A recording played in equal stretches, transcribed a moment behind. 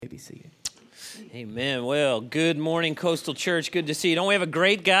seated. Amen. Well, good morning, Coastal Church. Good to see you. Don't we have a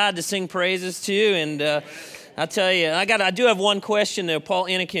great God to sing praises to? And I tell you, I do have one question there. Paul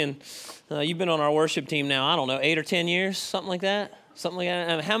Anakin, you've been on our worship team now, I don't know, 8 or 10 years, something like that? Something like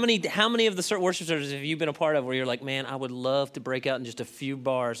that. How many of the worship services have you been a part of where you're like, man, I would love to break out in just a few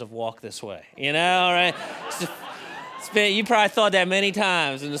bars of Walk This Way? You know, all right? You probably thought that many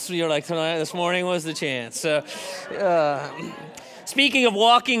times, and you're like, tonight, this morning was the chance. So, speaking of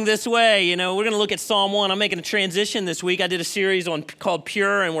walking this way, you know, we're going to look at Psalm 1. I'm making a transition this week. I did a series called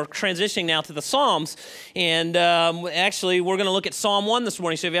Pure, and we're transitioning now to the Psalms. And actually, we're going to look at Psalm 1 this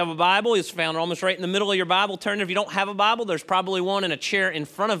morning. So if you have a Bible, it's found almost right in the middle of your Bible. Turn. If you don't have a Bible, there's probably one in a chair in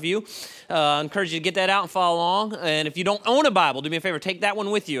front of you. I encourage you to get that out and follow along. And if you don't own a Bible, do me a favor, take that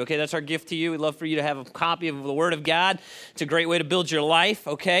one with you, okay? That's our gift to you. We'd love for you to have a copy of the Word of God. It's a great way to build your life,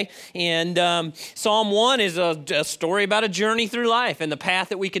 okay? And Psalm 1 is a story about a journey through life and the path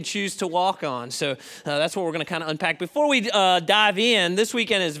that we can choose to walk on. So that's what we're going to kind of unpack. Before we dive in, this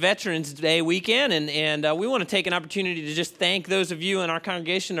weekend is Veterans Day weekend, and we want to take an opportunity to just thank those of you in our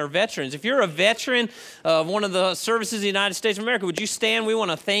congregation that are veterans. If you're a veteran of one of the services of the United States of America, would you stand? We want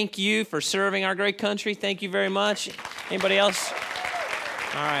to thank you for serving our great country. Thank you very much. Anybody else?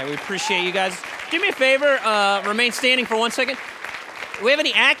 All right, we appreciate you guys. Do me a favor, remain standing for 1 second. Do we have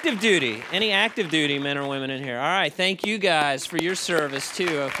any active duty? Any active duty men or women in here? All right, thank you guys for your service too,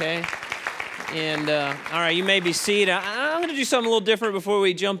 okay? And all right, you may be seated. I'm going to do something a little different before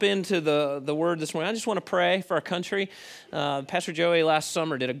we jump into the word this morning. I just want to pray for our country. Pastor Joey last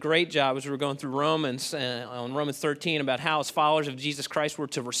summer did a great job as we were going through Romans, on Romans 13, about how as followers of Jesus Christ we're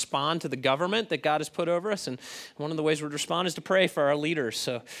to respond to the government that God has put over us. And one of the ways we're to respond is to pray for our leaders.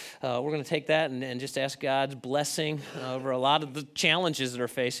 So we're going to take that and just ask God's blessing over a lot of the challenges that are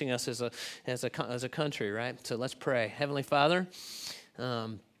facing us as a country, right? So let's pray. Heavenly Father,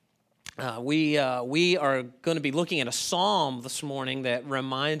 we are going to be looking at a psalm this morning that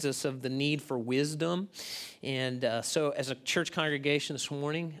reminds us of the need for wisdom. And so as a church congregation this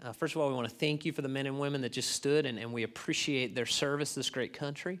morning, first of all, we want to thank you for the men and women that just stood, and we appreciate their service to this great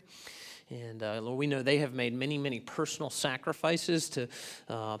country. And Lord, we know they have made many, many personal sacrifices to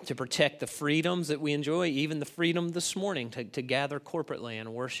protect the freedoms that we enjoy, even the freedom this morning to gather corporately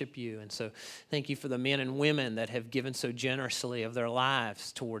and worship you. And so thank you for the men and women that have given so generously of their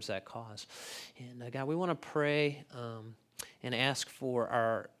lives towards that cause. And God, we want to pray and ask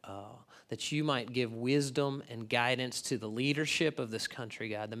for that you might give wisdom and guidance to the leadership of this country,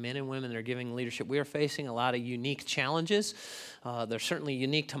 God, the men and women that are giving leadership. We are facing a lot of unique challenges. They're certainly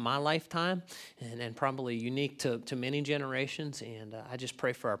unique to my lifetime and probably unique to many generations. And I just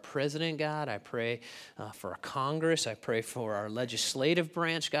pray for our president, God. I pray for our Congress. I pray for our legislative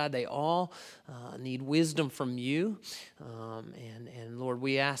branch, God. They all need wisdom from you. And Lord,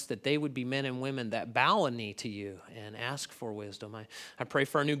 we ask that they would be men and women that bow a knee to you and ask for wisdom. I pray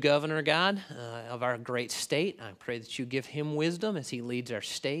for our new governor, God, of our great state. I pray that you give him wisdom as he leads our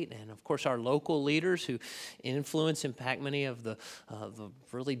state. And of course, our local leaders who impact many of the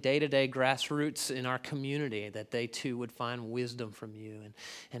really day-to-day grassroots in our community, that they too would find wisdom from you.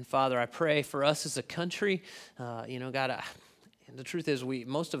 And Father, I pray for us as a country, God, the truth is,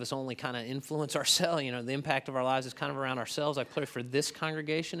 most of us only kind of influence ourselves. You know, the impact of our lives is kind of around ourselves. I pray for this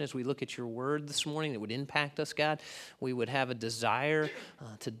congregation as we look at your word this morning that would impact us, God. We would have a desire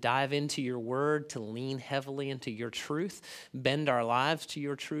to dive into your word, to lean heavily into your truth, bend our lives to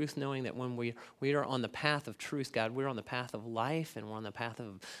your truth, knowing that when we are on the path of truth, God, we're on the path of life, and we're on the path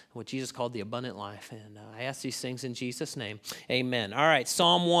of what Jesus called the abundant life. And I ask these things in Jesus' name. Amen. All right,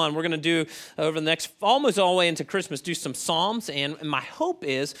 Psalm 1. We're going to do, over the next, almost all the way into Christmas, do some Psalms. And my hope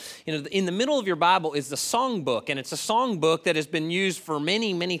is, in the middle of your Bible is the songbook, and it's a songbook that has been used for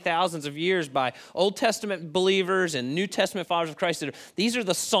many, many thousands of years by Old Testament believers and New Testament followers of Christ. These are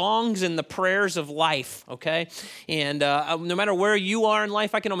the songs and the prayers of life, okay? And no matter where you are in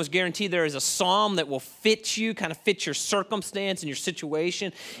life, I can almost guarantee there is a psalm that will fit you, kind of fit your circumstance and your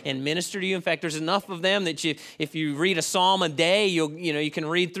situation and minister to you. In fact, there's enough of them that if you read a psalm a day, you can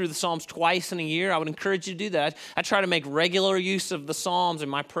read through the Psalms twice in a year. I would encourage you to do that. I try to make regular use of the Psalms in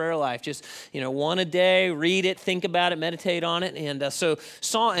my prayer life. Just, one a day, read it, think about it, meditate on it. And so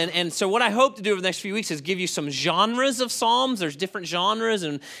what I hope to do over the next few weeks is give you some genres of Psalms. There's different genres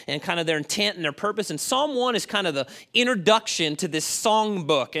and kind of their intent and their purpose. And Psalm 1 is kind of the introduction to this song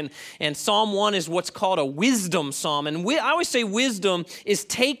book. And Psalm 1 is what's called a wisdom psalm. And I always say wisdom is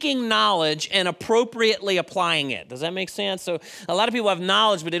taking knowledge and appropriately applying it. Does that make sense? So a lot of people have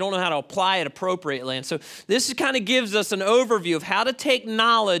knowledge, but they don't know how to apply it appropriately. And so this kind of gives us an overview overview of how to take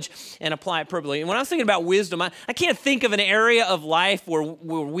knowledge and apply it appropriately. And when I was thinking about wisdom, I can't think of an area of life where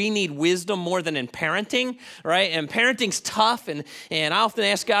we need wisdom more than in parenting, right? And parenting's tough, and I often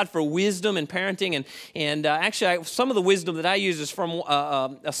ask God for wisdom in parenting. And actually, some of the wisdom that I use is from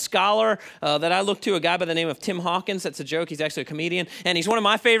a scholar that I look to, a guy by the name of Tim Hawkins. That's a joke. He's actually a comedian, and he's one of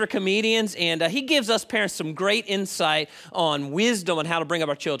my favorite comedians. And he gives us parents some great insight on wisdom on how to bring up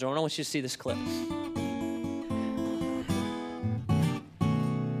our children. I want you to see this clip.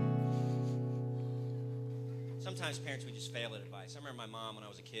 Sometimes parents, we just fail at advice. I remember my mom when I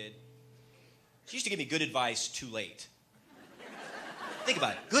was a kid. She used to give me good advice too late. Think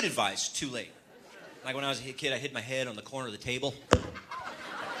about it. Good advice too late. Like when I was a kid, I hit my head on the corner of the table.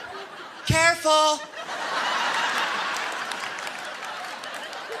 Careful!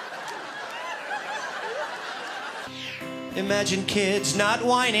 Imagine kids not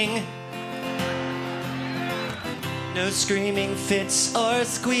whining. No screaming fits or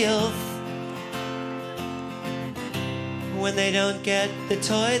squeals when they don't get the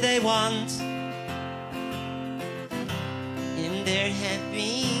toy they want in their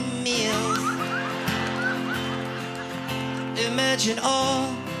Happy Meals. Imagine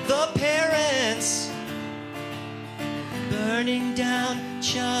all the parents burning down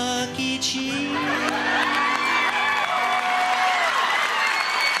Chuck E. Cheese.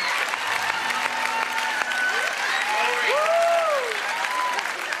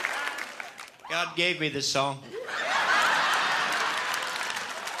 God gave me this song.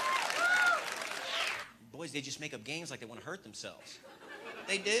 Boys, they just make up games like they want to hurt themselves.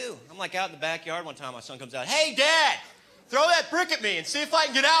 They do. I'm like out in the backyard one time, my son comes out, "Hey, Dad, throw that brick at me and see if I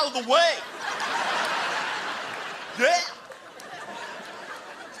can get out of the way." Great.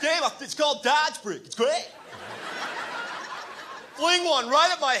 Game, it's called Dodge Brick. It's great. Fling one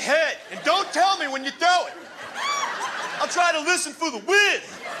right at my head and don't tell me when you throw it. I'll try to listen for the whiz.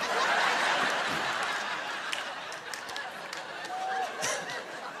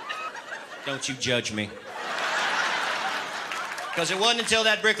 Don't you judge me. Because it wasn't until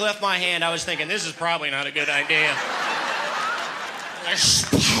that brick left my hand, I was thinking, this is probably not a good idea.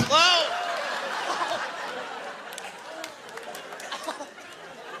 Whoa!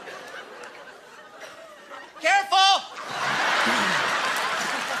 Careful!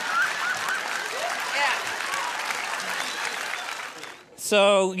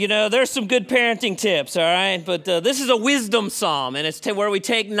 So, there's some good parenting tips, all right? But this is a wisdom psalm, and it's where we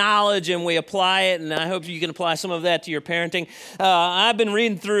take knowledge and we apply it, and I hope you can apply some of that to your parenting. I've been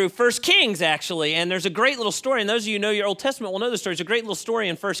reading through 1 Kings, actually, and there's a great little story, and those of you who know your Old Testament will know the story. There's a great little story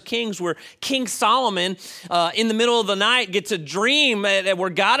in 1 Kings where King Solomon, in the middle of the night, gets a dream where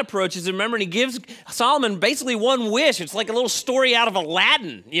God approaches him, remember, and he gives Solomon basically one wish. It's like a little story out of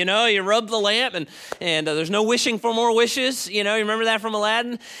Aladdin, you rub the lamp, and there's no wishing for more wishes, you remember that from Aladdin?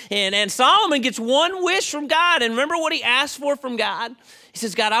 And Solomon gets one wish from God. And remember what he asked for from God? He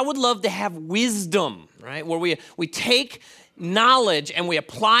says, God, I would love to have wisdom, right? Where we take knowledge and we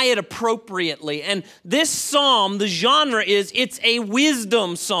apply it appropriately. And this psalm, the genre is it's a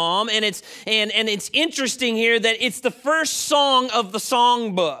wisdom psalm, and it's interesting here that it's the first song of the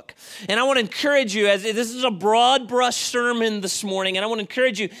songbook. And I want to encourage you, as this is a broad brush sermon this morning, and I want to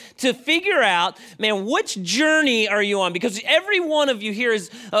encourage you to figure out, man, which journey are you on? Because every one of you here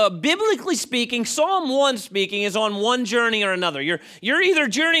is, biblically speaking, Psalm 1 speaking, is on one journey or another. You're either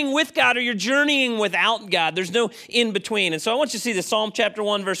journeying with God or you're journeying without God. There's no in between. And so I want you to see this, Psalm chapter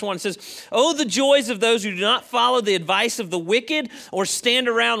 1, verse 1. It says, "Oh, the joys of those who do not follow the advice of the wicked or stand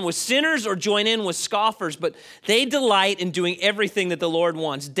around with sinners or join in with scoffers, but they delight in doing everything that the Lord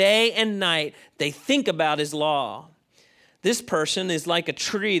wants. Day and night, they think about his law. This person is like a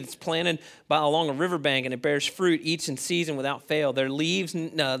tree that's planted along a riverbank, and it bears fruit each in season without fail. Their leaves,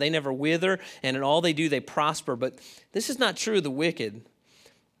 they never wither, and in all they do, they prosper. But this is not true of the wicked.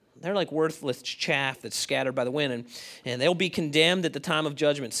 They're like worthless chaff that's scattered by the wind, and they'll be condemned at the time of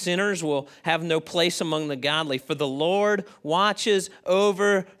judgment. Sinners will have no place among the godly, for the Lord watches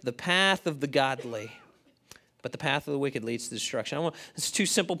over the path of the godly, but the path of the wicked leads to destruction." There's two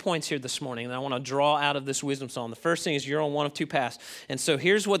simple points here this morning, and I want to draw out of this wisdom psalm. The first thing is you're on one of two paths. And so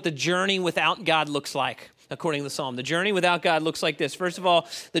here's what the journey without God looks like, according to the psalm. The journey without God looks like this. First of all,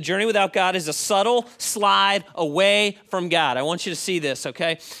 the journey without God is a subtle slide away from God. I want you to see this,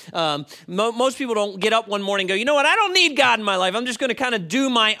 okay? Most people don't get up one morning and go, you know what, I don't need God in my life. I'm just going to kind of do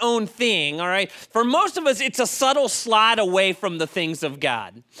my own thing, all right? For most of us, it's a subtle slide away from the things of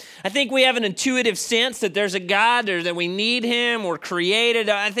God. I think we have an intuitive sense that there's a God, or that we need him, we're created.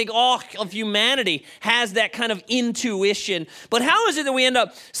 I think all of humanity has that kind of intuition. But how is it that we end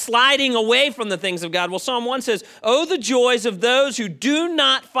up sliding away from the things of God? Well, Psalm Psalm 1 says, "Oh, the joys of those who do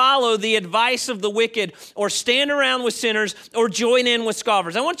not follow the advice of the wicked or stand around with sinners or join in with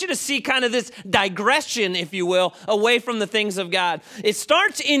scoffers." I want you to see kind of this digression, if you will, away from the things of God. It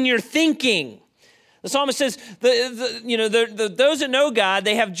starts in your thinking. The psalmist says, those that know God,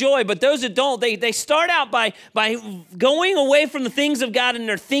 they have joy, but those that don't, they start out by going away from the things of God in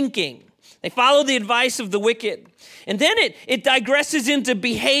their thinking. They follow the advice of the wicked. And then it digresses into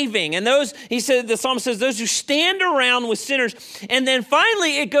behaving. And the psalmist says, those who stand around with sinners. And then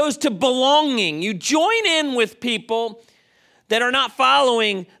finally it goes to belonging. You join in with people that are not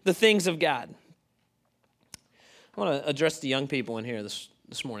following the things of God. I want to address the young people in here this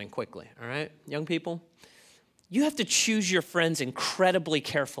morning quickly, all right? Young people, you have to choose your friends incredibly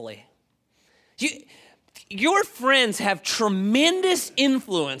carefully. Your friends have tremendous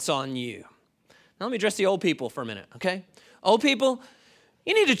influence on you. Now let me address the old people for a minute, okay? Old people,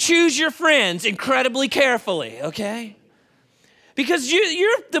 you need to choose your friends incredibly carefully, okay? Because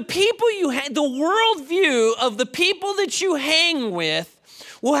you're the people the worldview of the people that you hang with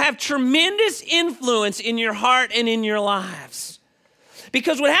will have tremendous influence in your heart and in your lives.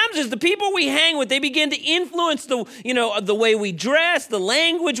 Because what happens is the people we hang with, they begin to influence the way we dress, the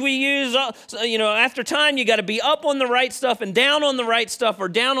language we use. After time, you got to be up on the right stuff and down on the right stuff, or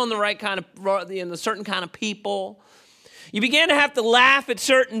down on the right kind of, the certain kind of people. You begin to have to laugh at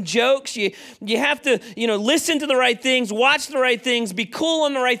certain jokes. You have to, listen to the right things, watch the right things, be cool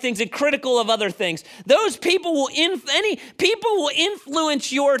on the right things, and critical of other things. Those people will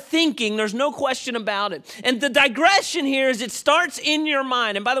influence your thinking. There's no question about it. And the digression here is it starts in your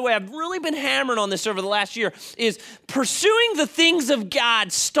mind. And by the way, I've really been hammering on this over the last year, is pursuing the things of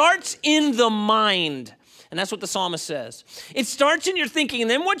God starts in the mind. And that's what the psalmist says. It starts in your thinking, and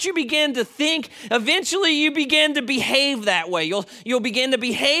then once you begin to think, eventually you begin to behave that way. You'll begin to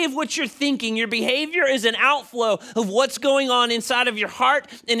behave what you're thinking. Your behavior is an outflow of what's going on inside of your heart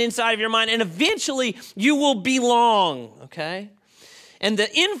and inside of your mind, and eventually you will belong, okay? And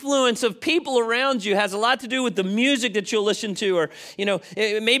the influence of people around you has a lot to do with the music that you'll listen to, or,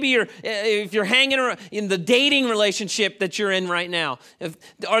 maybe if you're hanging around in the dating relationship that you're in right now.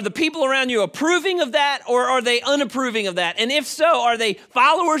 Are the people around you approving of that, or are they unapproving of that? And if so, are they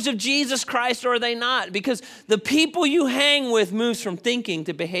followers of Jesus Christ, or are they not? Because the people you hang with moves from thinking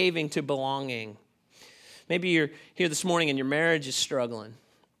to behaving to belonging. Maybe you're here this morning and your marriage is struggling.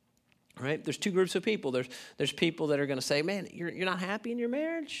 Right? There's two groups of people. There's people that are going to say, man, you're not happy in your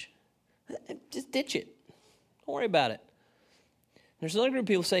marriage? Just ditch it. Don't worry about it. There's another group of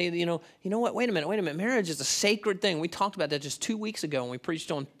people say, you know what, wait a minute. Marriage is a sacred thing. We talked about that just 2 weeks ago when we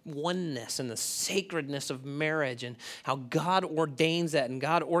preached on oneness and the sacredness of marriage and how God ordains that and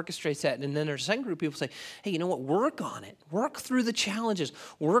God orchestrates that. And then there's a second group of people say, hey, you know what, work on it. Work through the challenges.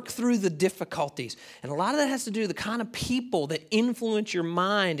 Work through the difficulties. And a lot of that has to do with the kind of people that influence your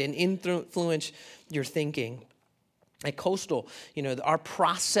mind and influence your thinking. At Coastal, our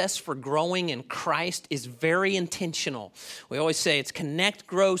process for growing in Christ is very intentional. We always say it's connect,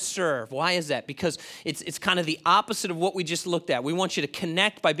 grow, serve. Why is that? Because it's kind of the opposite of what we just looked at. We want you to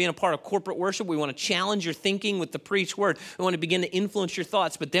connect by being a part of corporate worship. We want to challenge your thinking with the preached word. We want to begin to influence your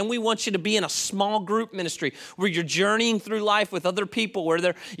thoughts. But then we want you to be in a small group ministry where you're journeying through life with other people,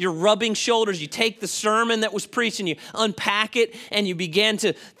 where you're rubbing shoulders. You take the sermon that was preached and you unpack it, and you begin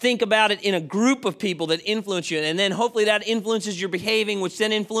to think about it in a group of people that influence you. And then hopefully that influences your behaving, which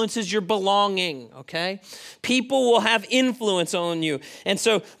then influences your belonging, okay? People will have influence on you. And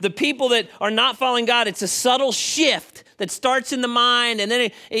so the people that are not following God, it's a subtle shift that starts in the mind, and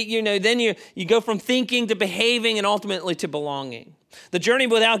then you go from thinking to behaving and ultimately to belonging. The journey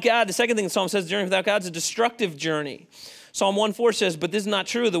without God, the second thing the psalm says, the journey without God is a destructive journey. Psalm 1:4 says, but this is not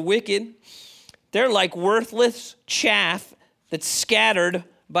true of the wicked. They're like worthless chaff that's scattered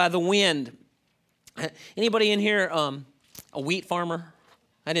by the wind. Anybody in here a wheat farmer?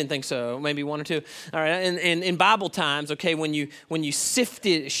 I didn't think so. Maybe one or two. All right. And in Bible times, okay, when you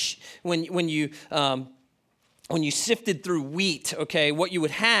sifted when you sifted through wheat, okay, what you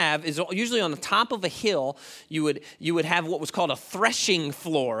would have is usually on the top of a hill, you would have what was called a threshing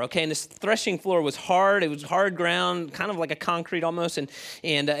floor, okay, and this threshing floor was hard. It was hard ground, kind of like a concrete almost, and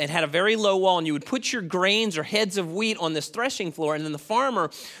it had a very low wall, and you would put your grains or heads of wheat on this threshing floor, and then the farmer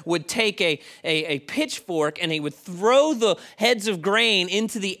would take a pitchfork, and he would throw the heads of grain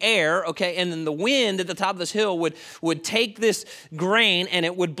into the air, okay, and then the wind at the top of this hill would take this grain, and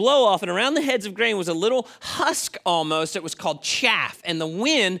it would blow off, and around the heads of grain was a little husk husk almost. It was called chaff, and the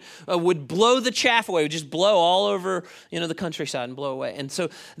wind would blow the chaff away. It would just blow all over, the countryside and blow away. And so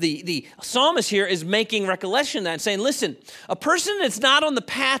the psalmist here is making recollection of that and saying, listen, a person that's not on the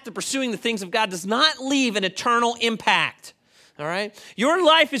path to pursuing the things of God does not leave an eternal impact. All right? Your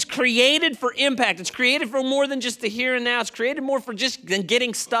life is created for impact. It's created for more than just the here and now. It's created more for just than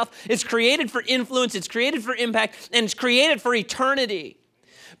getting stuff. It's created for influence. It's created for impact. And it's created for eternity.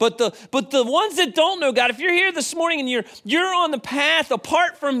 But the ones that don't know God, if you're here this morning and you're on the path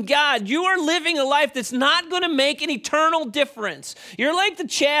apart from God, you are living a life that's not going to make an eternal difference. You're like the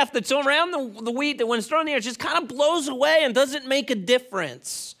chaff that's around the wheat that when it's thrown in the air, it just kind of blows away and doesn't make a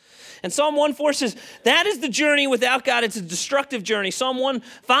difference. And Psalm 1:4 says, that is the journey without God. It's a destructive journey. Psalm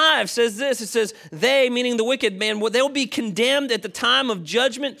 1:5 says this. It says, they, meaning the wicked man, they'll be condemned at the time of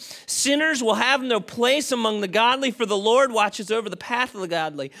judgment. Sinners will have no place among the godly, for the Lord watches over the path of the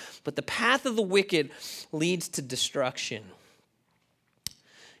godly. But the path of the wicked leads to destruction.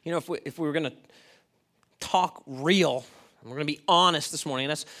 If we were going to talk real, we're going to be honest this morning.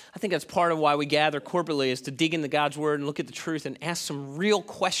 And I think that's part of why we gather corporately, is to dig into God's word and look at the truth and ask some real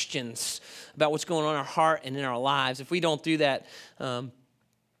questions about what's going on in our heart and in our lives. If we don't do that,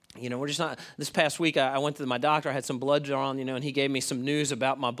 we're just not. This past week, I went to my doctor. I had some blood drawn, and he gave me some news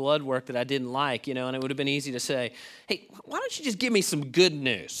about my blood work that I didn't like, and it would have been easy to say, hey, why don't you just give me some good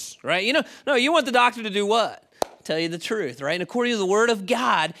news, right? No, you want the doctor to do what? Tell you the truth, right? And according to the word of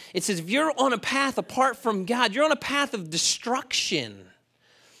God, it says if you're on a path apart from God, you're on a path of destruction.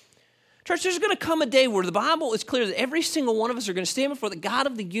 Church, there's going to come a day where the Bible is clear that every single one of us are going to stand before the God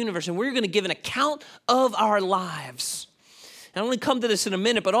of the universe, and we're going to give an account of our lives. And I'm going to come to this in a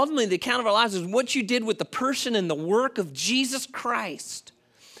minute, but ultimately the account of our lives is what you did with the person and the work of Jesus Christ.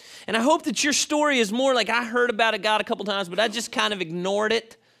 And I hope that your story is more like I heard about it, God, a couple times, but I just kind of ignored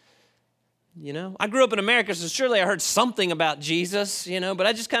it. I grew up in America, so surely I heard something about Jesus, but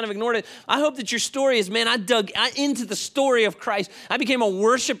I just kind of ignored it. I hope that your story is, man, I dug into the story of Christ. I became a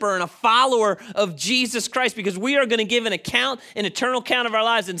worshiper and a follower of Jesus Christ, because we are going to give an eternal account of our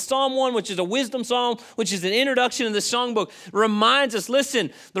lives. And Psalm 1, which is a wisdom psalm, which is an introduction to the songbook, reminds us,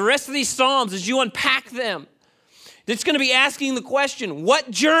 listen, the rest of these psalms, as you unpack them, it's going to be asking the question, what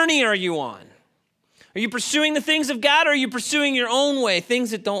journey are you on? Are you pursuing the things of God, or are you pursuing your own way,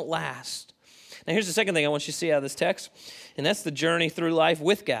 things that don't last? Now, here's the second thing I want you to see out of this text, and that's the journey through life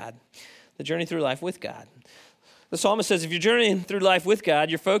with God. The journey through life with God. The psalmist says, if you're journeying through life with God,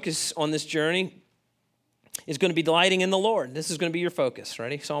 your focus on this journey is going to be delighting in the Lord. This is going to be your focus.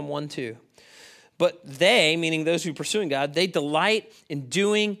 Ready? Psalm 1:2. But they, meaning those who are pursuing God, they delight in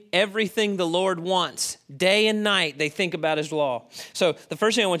doing everything the Lord wants. Day and night, they think about his law. So the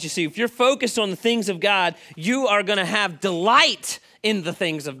first thing I want you to see, if you're focused on the things of God, you are going to have delight in the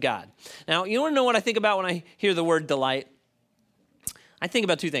things of God. Now, you want to know what I think about when I hear the word delight? I think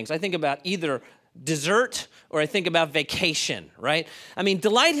about two things. I think about either dessert or I think about vacation, right? I mean,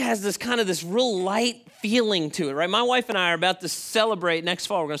 delight has this real light feeling to it, right? My wife and I are about to celebrate next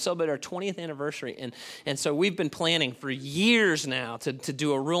fall. We're going to celebrate our 20th anniversary. And so we've been planning for years now to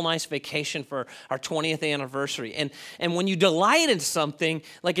do a real nice vacation for our 20th anniversary. And when you delight in something,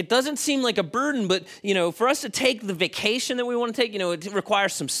 like it doesn't seem like a burden, but, for us to take the vacation that we want to take, it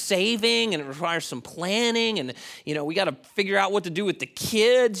requires some saving and it requires some planning. And, we got to figure out what to do with the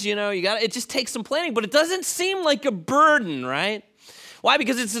kids, it just takes some planning, but it doesn't seem like a burden, right? Why?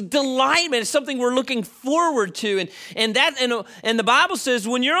 Because it's a delight, man. It's something we're looking forward to. And the Bible says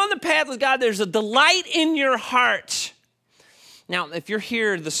when you're on the path with God, there's a delight in your heart. Now, if you're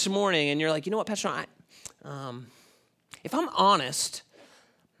here this morning and you're like, you know what, Pastor, if I'm honest,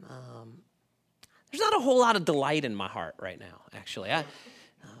 there's not a whole lot of delight in my heart right now, actually.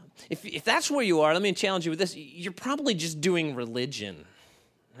 If that's where you are, let me challenge you with this. You're probably just doing religion.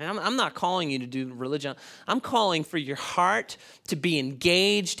 I'm not calling you to do religion. I'm calling for your heart to be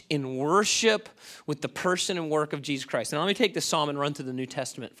engaged in worship with the person and work of Jesus Christ. Now, let me take this psalm and run to the New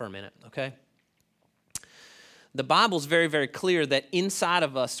Testament for a minute, okay? The Bible's very, very clear that inside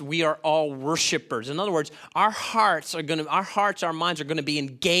of us, we are all worshipers. In other words, our minds are going to be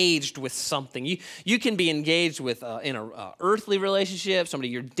engaged with something. You can be engaged with in an earthly relationship, somebody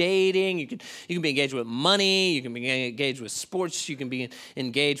you're dating. You can be engaged with money. You can be engaged with sports. You can be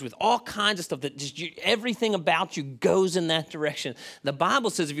engaged with all kinds of stuff that everything about you goes in that direction. The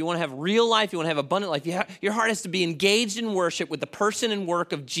Bible says if you want to have real life, you want to have abundant life, your heart has to be engaged in worship with the person and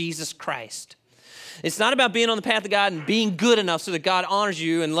work of Jesus Christ. It's not about being on the path of God and being good enough so that God honors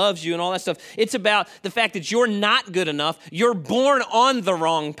you and loves you and all that stuff. It's about the fact that you're not good enough. You're born on the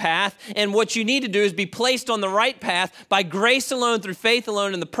wrong path, and what you need to do is be placed on the right path by grace alone, through faith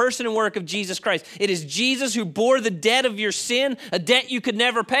alone, in the person and work of Jesus Christ. It is Jesus who bore the debt of your sin, a debt you could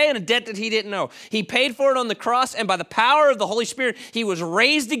never pay and a debt that he didn't know. He paid for it on the cross, and by the power of the Holy Spirit, he was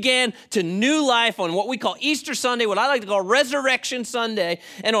raised again to new life on what we call Easter Sunday, what I like to call Resurrection Sunday.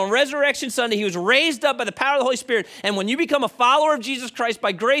 And on Resurrection Sunday, he was raised up by the power of the Holy Spirit. And when you become a follower of Jesus Christ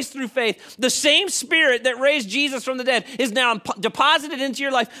by grace through faith, the same Spirit that raised Jesus from the dead is now deposited into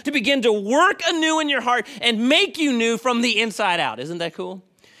your life to begin to work anew in your heart and make you new from the inside out. Isn't that cool?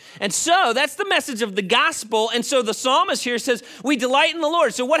 And so that's the message of the gospel. And so the psalmist here says, we delight in the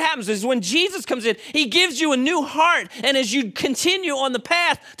Lord. So what happens is when Jesus comes in, he gives you a new heart. And as you continue on the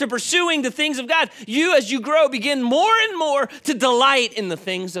path to pursuing the things of God, you, as you grow, begin more and more to delight in the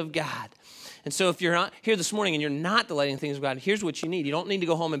things of God. And so if you're not here this morning and you're not delighting in the things of God, here's what you need. You don't need to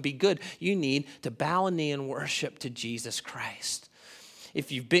go home and be good. You need to bow a knee and worship to Jesus Christ. If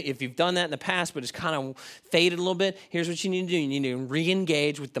you've done that in the past, but it's kind of faded a little bit, here's what you need to do. You need to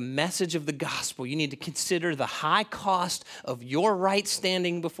re-engage with the message of the gospel. You need to consider the high cost of your right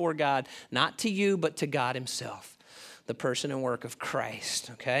standing before God, not to you, but to God himself, the person and work of Christ,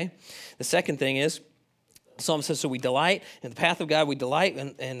 okay? The second thing is, the psalmist says, so we delight in the path of God, we delight,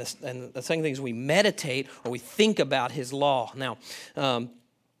 and the second thing is we meditate or we think about his law. Now,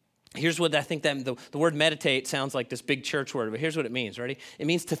 here's what I think that the word meditate sounds like this big church word, but here's what it means. Ready? It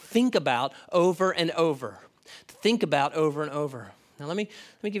means to think about over and over. To think about over and over. Now let me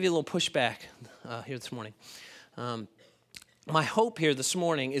give you a little pushback here this morning. My hope here this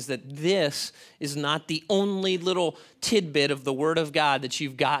morning is that this is not the only little tidbit of the Word of God that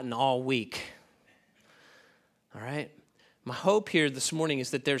you've gotten all week. All right? My hope here this morning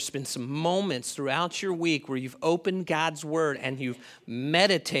is that there's been some moments throughout your week where you've opened God's Word and you've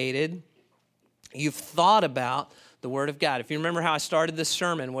meditated, you've thought about the Word of God. If you remember how I started this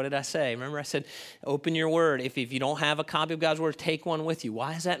sermon, what did I say? Remember I said, open your Word. If you don't have a copy of God's Word, take one with you.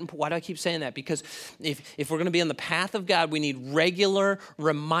 Why is that important? Why do I keep saying that? Because if we're going to be on the path of God, we need regular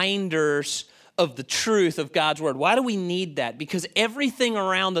reminders of the truth of God's Word. Why do we need that? Because everything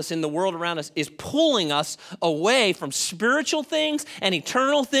around us in the world around us is pulling us away from spiritual things and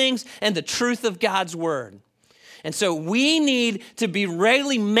eternal things and the truth of God's Word. And so we need to be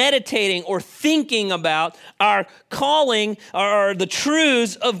regularly meditating or thinking about our calling or the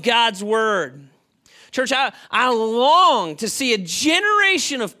truths of God's Word. Church, I long to see a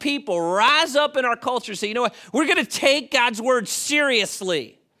generation of people rise up in our culture and say, you know what, we're going to take God's Word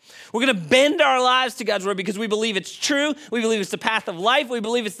seriously. We're going to bend our lives to God's Word because we believe it's true. We believe it's the path of life. We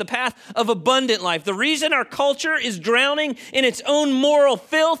believe it's the path of abundant life. The reason our culture is drowning in its own moral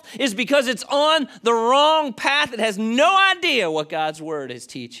filth is because it's on the wrong path. It has no idea what God's Word is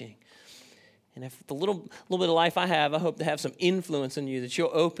teaching. And if the little bit of life I have, I hope to have some influence on you, that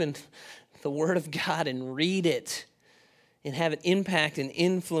you'll open the Word of God and read it and have it impact and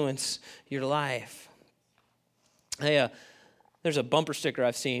influence your life. There's a bumper sticker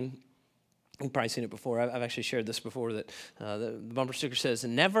I've seen. You've probably seen it before. I've actually shared this before. That the bumper sticker says,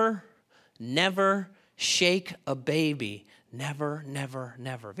 never, never shake a baby. Never, never,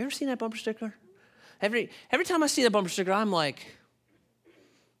 never. Have you ever seen that bumper sticker? Every time I see that bumper sticker, I'm like,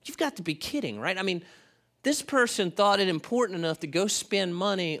 you've got to be kidding, right? I mean, this person thought it important enough to go spend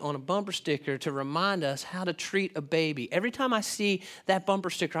money on a bumper sticker to remind us how to treat a baby. Every time I see that bumper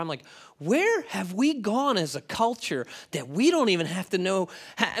sticker, I'm like, where have we gone as a culture that we don't even know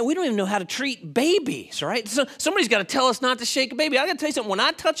how to treat babies, right? So somebody's got to tell us not to shake a baby. I got to tell you something. When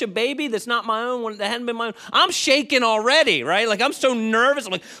I touch a baby that's not my own, that hadn't been my own, I'm shaking already, right? Like I'm so nervous.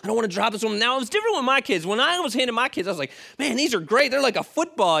 I'm like, I don't want to drop this one. Now, it was different with my kids. When I was handing my kids, I was like, man, these are great. They're like a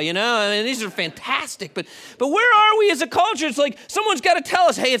football, you know? I mean, these are fantastic. But where are we as a culture? It's like someone's got to tell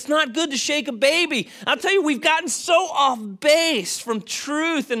us, hey, it's not good to shake a baby. I'll tell you, we've gotten so off base from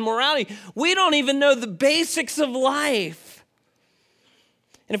truth and morality. We don't even know the basics of life.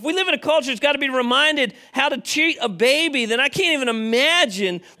 And if we live in a culture that's got to be reminded how to treat a baby, then I can't even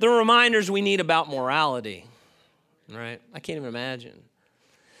imagine the reminders we need about morality. Right? I can't even imagine.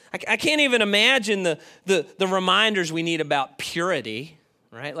 I can't even imagine the reminders we need about purity,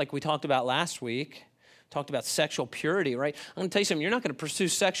 right? Like we talked about last week. Talked about sexual purity, right? I'm going to tell you something. You're not going to pursue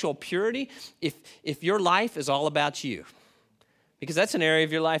sexual purity if your life is all about you. Because that's an area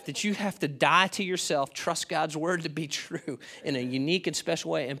of your life that you have to die to yourself, trust God's Word to be true in a unique and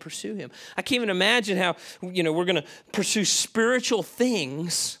special way, and pursue Him. I can't even imagine how, we're going to pursue spiritual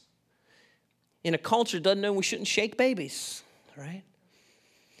things in a culture that doesn't know we shouldn't shake babies, right?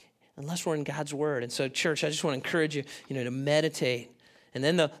 unless we're in God's word. And so, church, I just want to encourage you, to meditate. And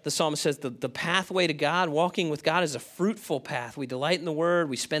then the psalmist says the pathway to God, walking with God, is a fruitful path. We delight in the word.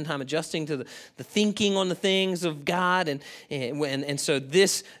 We spend time adjusting to the thinking on the things of God. And so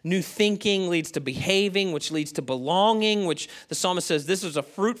this new thinking leads to behaving, which leads to belonging, which the psalmist says this is a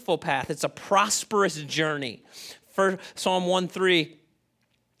fruitful path. It's a prosperous journey. Psalm 1:3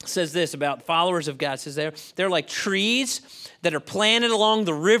 says this about followers of God. It says they're like trees that are planted along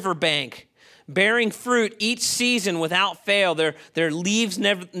the riverbank, bearing fruit each season without fail. Their leaves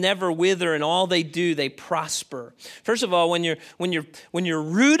never wither, and all they do, they prosper. First of all, when you're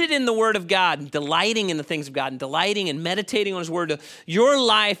rooted in the Word of God, and delighting in the things of God, and delighting and meditating on His Word, your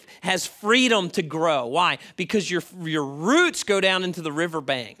life has freedom to grow. Why? Because your roots go down into the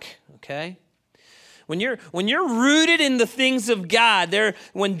riverbank. Okay. When you're rooted in the things of God,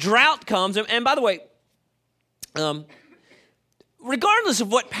 when drought comes, and by the way, regardless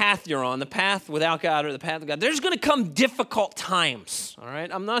of what path you're on, the path without God or the path of God, there's going to come difficult times, all right?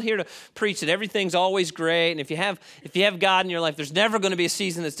 I'm not here to preach that everything's always great, and if you have God in your life, there's never going to be a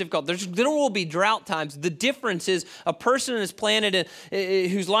season that's difficult. There will be drought times. The difference is a person on this planet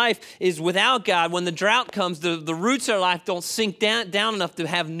whose life is without God, when the drought comes, the roots of their life don't sink down enough to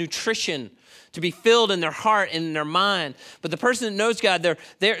have nutrition, to be filled in their heart and in their mind. But the person that knows God,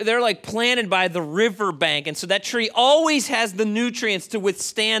 they're like planted by the riverbank. And so that tree always has the nutrients to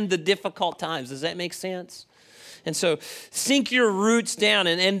withstand the difficult times. Does that make sense? And so sink your roots down.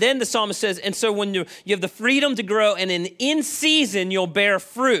 And then the psalmist says, and so when you have the freedom to grow, and in season, you'll bear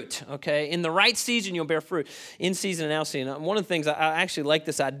fruit, okay? In the right season, you'll bear fruit. In season and out season. One of the things, I actually like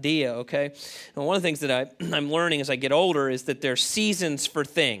this idea, okay? And one of the things that I'm learning as I get older is that there's seasons for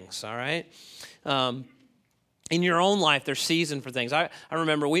things, all right? In your own life, there's season for things. I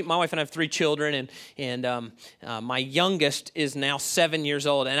remember my wife and I have 3 children, and my youngest is now 7 years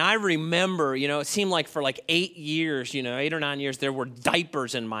old. And I remember, it seemed like for like 8 years, 8 or 9 years, there were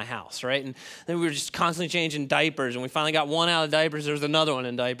diapers in my house, right? And then we were just constantly changing diapers, and we finally got one out of diapers. There was another one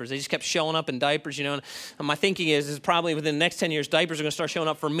in diapers. They just kept showing up in diapers, And my thinking is probably within the next 10 years, diapers are going to start showing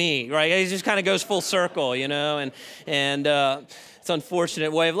up for me, right? It just kind of goes full circle, and it's an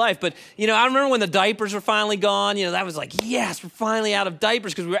unfortunate way of life. But, I remember when the diapers were finally gone, that was like, yes, we're finally out of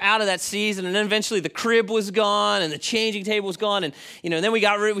diapers because we were out of that season. And then eventually the crib was gone and the changing table was gone. And, then we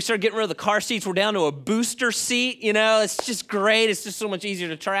started getting rid of the car seats. We're down to a booster seat. It's just great. It's just so much easier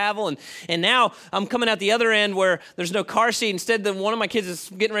to travel. And now I'm coming out the other end where there's no car seat. Instead, one of my kids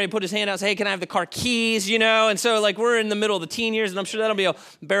is getting ready to put his hand out and say, hey, can I have the car keys, And so like we're in the middle of the teen years, and I'm sure that'll be a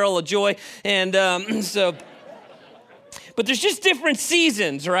barrel of joy. And But there's just different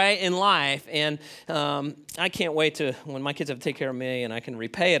seasons, right, in life, and I can't wait to when my kids have to take care of me and I can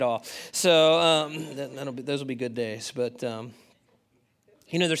repay it all. So those will be good days. But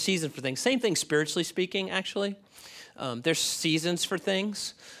there's seasons for things. Same thing spiritually speaking. Actually, there's seasons for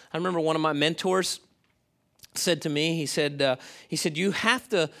things. I remember one of my mentors said to me. He said you have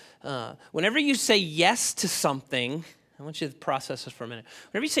to whenever you say yes to something. I want you to process this for a minute.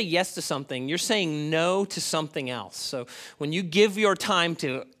 Whenever you say yes to something, you're saying no to something else. So when you give your time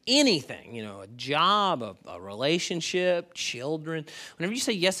to anything, a job, a relationship, children, whenever you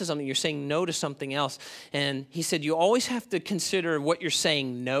say yes to something, you're saying no to something else. And he said you always have to consider what you're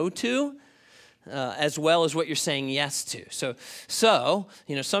saying no to, as well as what you're saying yes to. So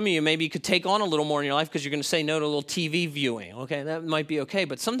some of you, maybe you could take on a little more in your life because you're going to say no to a little TV viewing. Okay, that might be okay.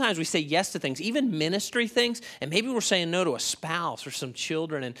 But sometimes we say yes to things, even ministry things, and maybe we're saying no to a spouse or some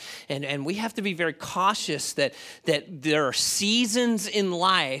children. And we have to be very cautious that there are seasons in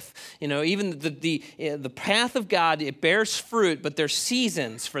life. Even the path of God, it bears fruit, but there's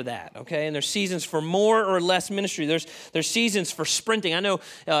seasons for that. Okay, and there's seasons for more or less ministry. There's seasons for sprinting. I know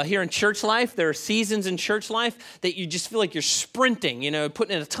here in church life, there are seasons in church life that you just feel like you're sprinting,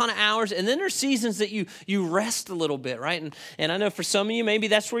 putting in a ton of hours. And then there's seasons that you rest a little bit, right? And I know for some of you, maybe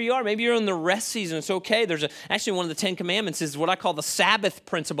that's where you are. Maybe you're in the rest season. It's okay. There's actually one of the 10 Commandments is what I call the Sabbath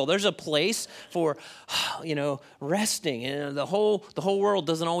principle. There's a place for, resting. And the whole world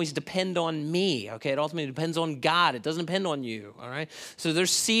doesn't always depend on me, okay? It ultimately depends on God. It doesn't depend on you, all right? So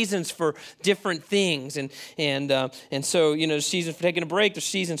there's seasons for different things. And so, there's seasons for taking a break. There's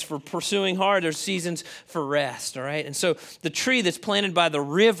seasons for pursuing hard. There's seasons for rest, all right? And so the tree that's planted by the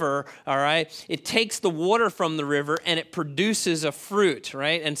river, all right, it takes the water from the river and it produces a fruit,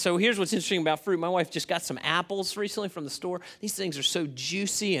 right? And so here's what's interesting about fruit. My wife just got some apples recently from the store. These things are so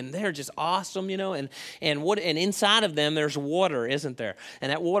juicy and they're just awesome, and inside of them there's water, isn't there?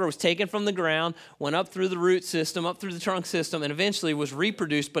 And that water was taken from the ground, went up through the root system, up through the trunk system, and eventually was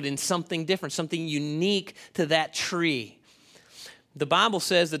reproduced, but in something different, something unique to that tree. The Bible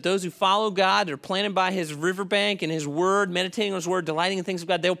says that those who follow God, are planted by his riverbank and his word, meditating on his word, delighting in things of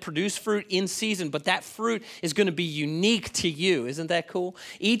God, they'll produce fruit in season, but that fruit is going to be unique to you. Isn't that cool?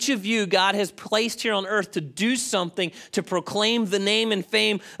 Each of you, God has placed here on earth to do something to proclaim the name and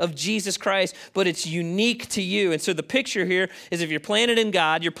fame of Jesus Christ, but it's unique to you. And so the picture here is if you're planted in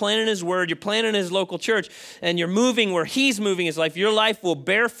God, you're planted in his word, you're planted in his local church, and you're moving where he's moving his life, your life will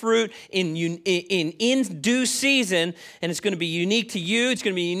bear fruit in due season, and it's going to be unique to you, it's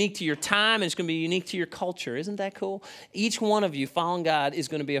going to be unique to your time, and it's going to be unique to your culture. Isn't that cool? Each one of you following God is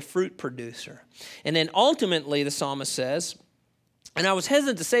going to be a fruit producer. And then ultimately, the psalmist says, and I was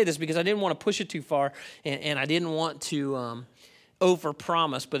hesitant to say this because I didn't want to push it too far, and I didn't want to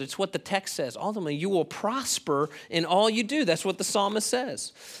overpromise, but it's what the text says. Ultimately, you will prosper in all you do. That's what the psalmist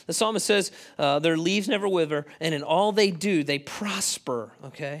says. The psalmist says, their leaves never wither, and in all they do, they prosper,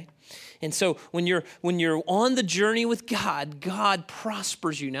 okay? And so when you're on the journey with God, God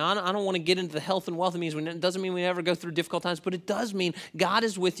prospers you. Now, I don't want to get into the health and wealth. It doesn't mean we never go through difficult times, but it does mean God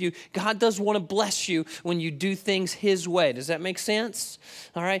is with you. God does want to bless you when you do things his way. Does that make sense?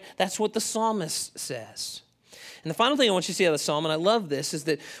 All right? That's what the psalmist says. And the final thing I want you to see out of the psalm, and I love this, is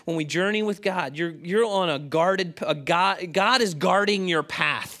that when we journey with God, you're on God is guarding your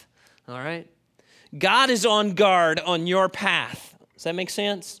path. All right? God is on guard on your path. Does that make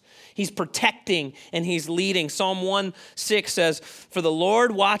sense? He's protecting and he's leading. Psalm 1:6 says, "For the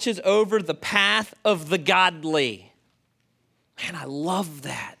Lord watches over the path of the godly." Man, I love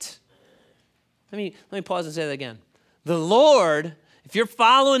that. Let me pause and say that again. The Lord, if you're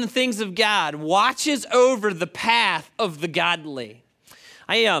following the things of God, watches over the path of the godly.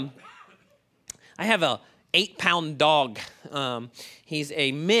 I have a 8-pound dog. He's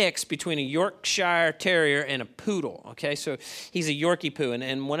a mix between a Yorkshire Terrier and a poodle, okay? So he's a Yorkie poo,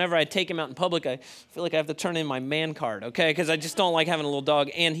 and whenever I take him out in public, I feel like I have to turn in my man card, okay? Because I just don't like having a little dog.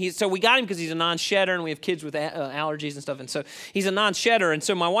 And so we got him because he's a non-shedder, and we have kids with allergies and stuff, and so he's a non-shedder, and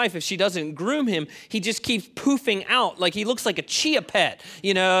so my wife, if she doesn't groom him, he just keeps poofing out. Like he looks like a chia pet,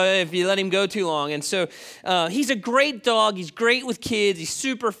 if you let him go too long. And so he's a great dog. He's great with kids. He's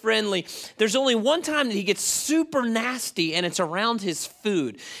super friendly. There's only one time that he gets super nasty, and it's around his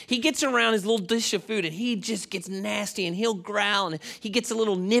food. He gets around his little dish of food and he just gets nasty and he'll growl and he gets a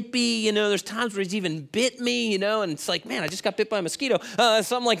little nippy. There's times where he's even bit me, and it's like, man, I just got bit by a mosquito,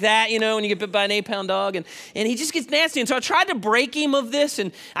 something like that, when you get bit by an 8-pound dog, and he just gets nasty. And so I tried to break him of this,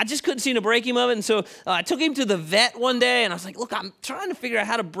 and I just couldn't seem to break him of it. And so I took him to the vet one day, and I was like, look, I'm trying to figure out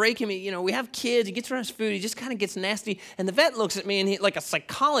how to break him. We have kids. He gets around his food. He just kind of gets nasty. And the vet looks at me, and he, like a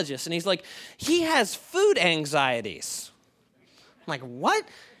psychologist, and he's like, he has food anxieties. I'm like, what?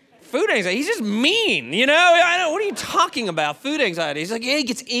 Food anxiety? He's just mean, what are you talking about? Food anxiety. He's like, yeah, he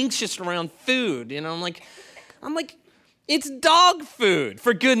gets anxious around food. I'm like, it's dog food,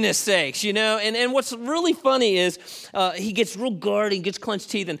 for goodness sakes, And what's really funny is he gets real guarded, he gets clenched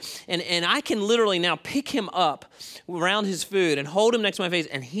teeth, and I can literally now pick him up around his food and hold him next to my face,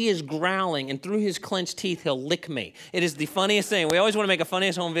 and he is growling, and through his clenched teeth, he'll lick me. It is the funniest thing. We always want to make a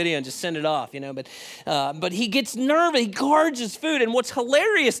funniest home video and just send it off, but he gets nervous. He guards his food, and what's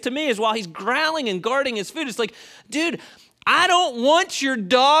hilarious to me is while he's growling and guarding his food, it's like, dude, I don't want your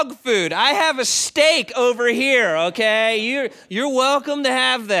dog food. I have a steak over here, okay? You're welcome to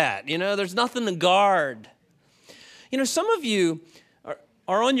have that. There's nothing to guard. Some of you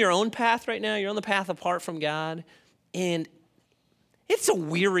are on your own path right now. You're on the path apart from God, and it's a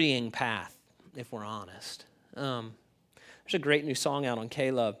wearying path, if we're honest. There's a great new song out on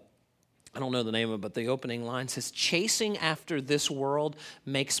K-Love. I don't know the name of it, but the opening line says, "Chasing after this world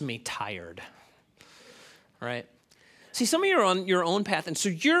makes me tired." Right? See, some of you are on your own path, and so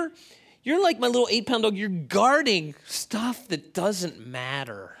you're like my little 8-pound dog. You're guarding stuff that doesn't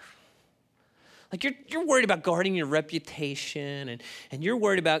matter. Like you're worried about guarding your reputation, and you're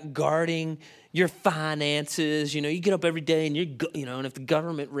worried about guarding your finances. You get up every day, and and if the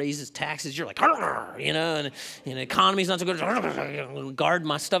government raises taxes, you're like, and the economy's not so good. Guard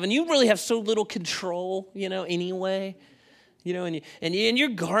my stuff, and you really have so little control, anyway. And you're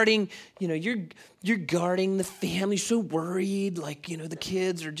guarding, you're guarding the family. You're so worried, like, the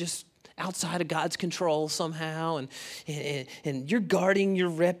kids are just outside of God's control somehow, and you're guarding your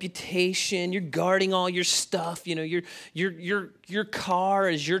reputation. You're guarding all your stuff. Your car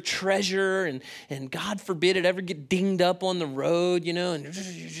is your treasure, and God forbid it ever get dinged up on the road, and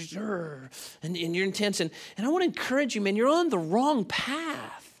you're intense. And I want to encourage you, man, you're on the wrong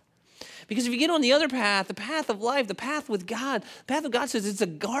path. Because if you get on the other path, the path of life, the path with God, the path of God says it's a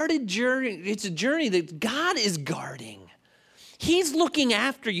guarded journey. It's a journey that God is guarding. He's looking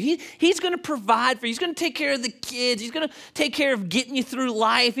after you. He's going to provide for you. He's going to take care of the kids. He's going to take care of getting you through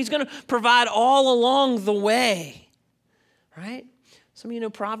life. He's going to provide all along the way, right? Some of you know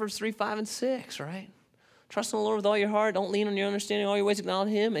Proverbs 3, 5, and 6, right? Trust in the Lord with all your heart. Don't lean on your understanding. All your ways acknowledge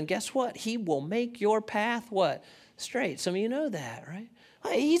him. And guess what? He will make your path what? Straight. Some of you know that, right?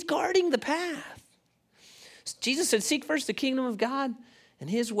 He's guarding the path. Jesus said, seek first the kingdom of God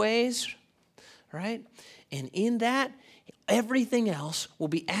and his ways, right? And in that, everything else will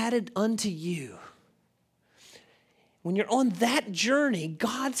be added unto you. When you're on that journey,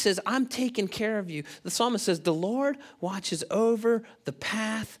 God says, I'm taking care of you. The psalmist says, the Lord watches over the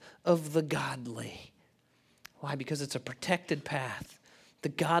path of the godly. Why? Because it's a protected path. The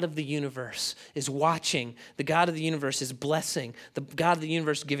God of the universe is watching. The God of the universe is blessing. The God of the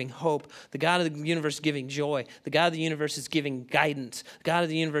universe is giving hope. The God of the universe is giving joy. The God of the universe is giving guidance. The God of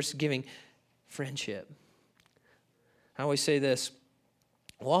the universe is giving friendship. I always say this,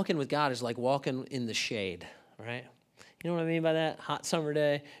 walking with God is like walking in the shade, right? You know what I mean by that? Hot summer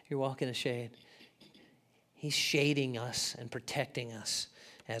day, you're walking in the shade. He's shading us and protecting us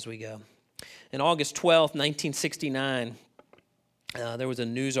as we go. In August 12th, 1969, there was a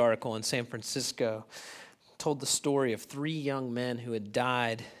news article in San Francisco told the story of 3 young men who had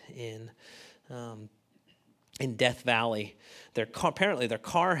died in Death Valley. Apparently their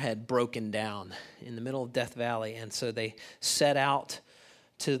car had broken down in the middle of Death Valley, and so they set out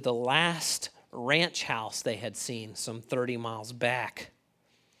to the last ranch house they had seen, some 30 miles back.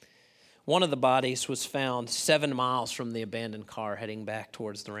 One of the bodies was found 7 miles from the abandoned car heading back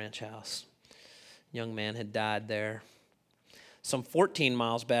towards the ranch house. A young man had died there. Some 14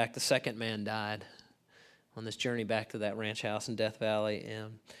 miles back, the second man died on this journey back to that ranch house in Death Valley.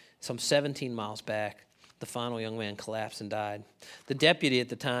 And some 17 miles back, the final young man collapsed and died. The deputy at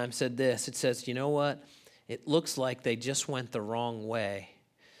the time said this. It says, you know what? It looks like they just went the wrong way.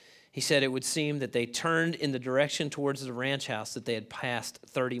 He said it would seem that they turned in the direction towards the ranch house that they had passed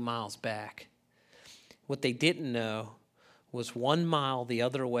 30 miles back. What they didn't know was 1 mile the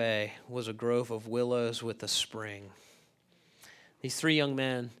other way was a grove of willows with a spring. These 3 young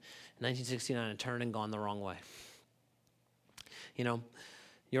men in 1969 had turned and gone the wrong way. You know,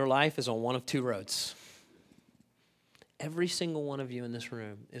 your life is on one of 2 roads. Every single one of you in this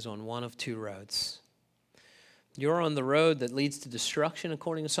room is on one of 2 roads. You're on the road that leads to destruction,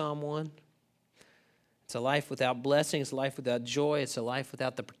 according to Psalm 1. It's a life without blessing. It's a life without joy. It's a life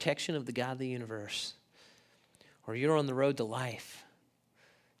without the protection of the God of the universe. Or you're on the road to life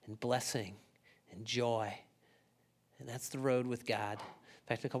and blessing and joy. And that's the road with God. In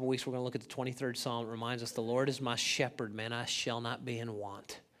fact, in a couple weeks, we're going to look at the 23rd Psalm. It reminds us, the Lord is my shepherd, man, I shall not be in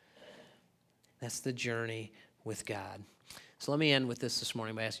want. That's the journey with God. So let me end with this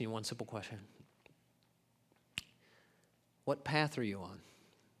morning by asking you one simple question. What path are you on?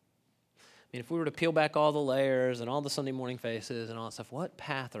 I mean, if we were to peel back all the layers and all the Sunday morning faces and all that stuff, what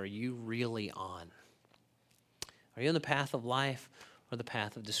path are you really on? Are you on the path of life or the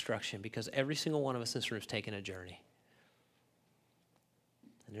path of destruction? Because every single one of us in this room is taking a journey.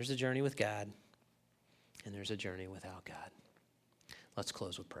 And there's a journey with God, and there's a journey without God. Let's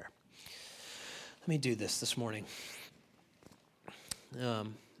close with prayer. Let me do this morning.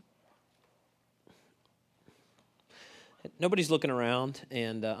 Nobody's looking around,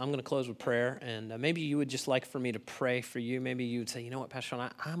 and I'm going to close with prayer. And maybe you would just like for me to pray for you. Maybe you would say, you know what, Pastor Sean,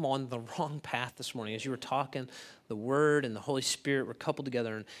 I'm on the wrong path this morning. As you were talking, the Word and the Holy Spirit were coupled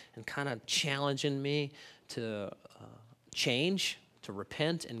together and kind of challenging me to change, to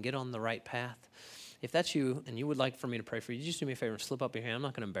repent, and get on the right path. If that's you and you would like for me to pray for you, just do me a favor and slip up your hand. I'm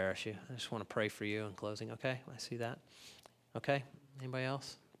not going to embarrass you. I just want to pray for you in closing, okay? I see that. Okay? Anybody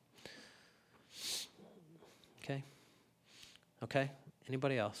else? Okay? Okay?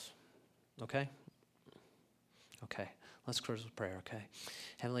 Anybody else? Okay? Okay. Let's close with prayer, okay?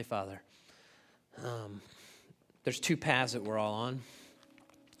 Heavenly Father, there's 2 paths that we're all on.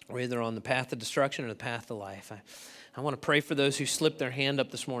 We're either on the path of destruction or the path of life. I want to pray for those who slipped their hand up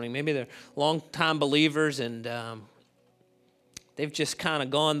this morning. Maybe they're long-time believers and they've just kind of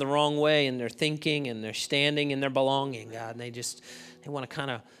gone the wrong way in their thinking and their standing and their belonging, God. And they want to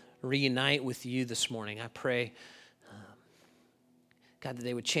kind of reunite with you this morning. I pray, God, that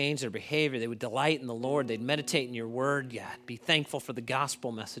they would change their behavior. They would delight in the Lord. They'd meditate in your word, God. Be thankful for the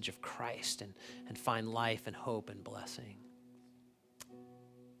gospel message of Christ and find life and hope and blessing.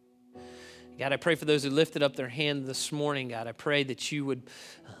 God, I pray for those who lifted up their hand this morning, God. I pray that you would,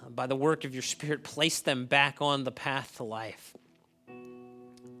 by the work of your Spirit, place them back on the path to life. And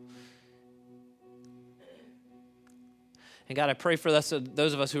God, I pray for those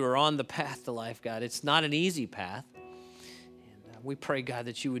of us who are on the path to life, God. It's not an easy path. We pray, God,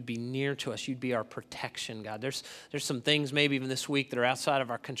 that you would be near to us. You'd be our protection, God. There's some things maybe even this week that are outside of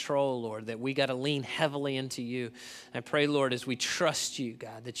our control, Lord, that we got to lean heavily into you. I pray, Lord, as we trust you,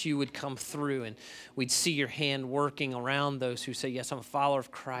 God, that you would come through and we'd see your hand working around those who say, yes, I'm a follower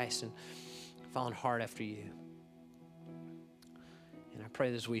of Christ and following hard after you. And I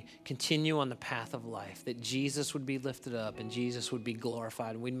pray that as we continue on the path of life, that Jesus would be lifted up and Jesus would be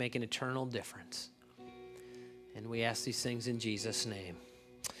glorified and we'd make an eternal difference. And we ask these things in Jesus' name.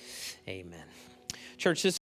 Amen. Church, this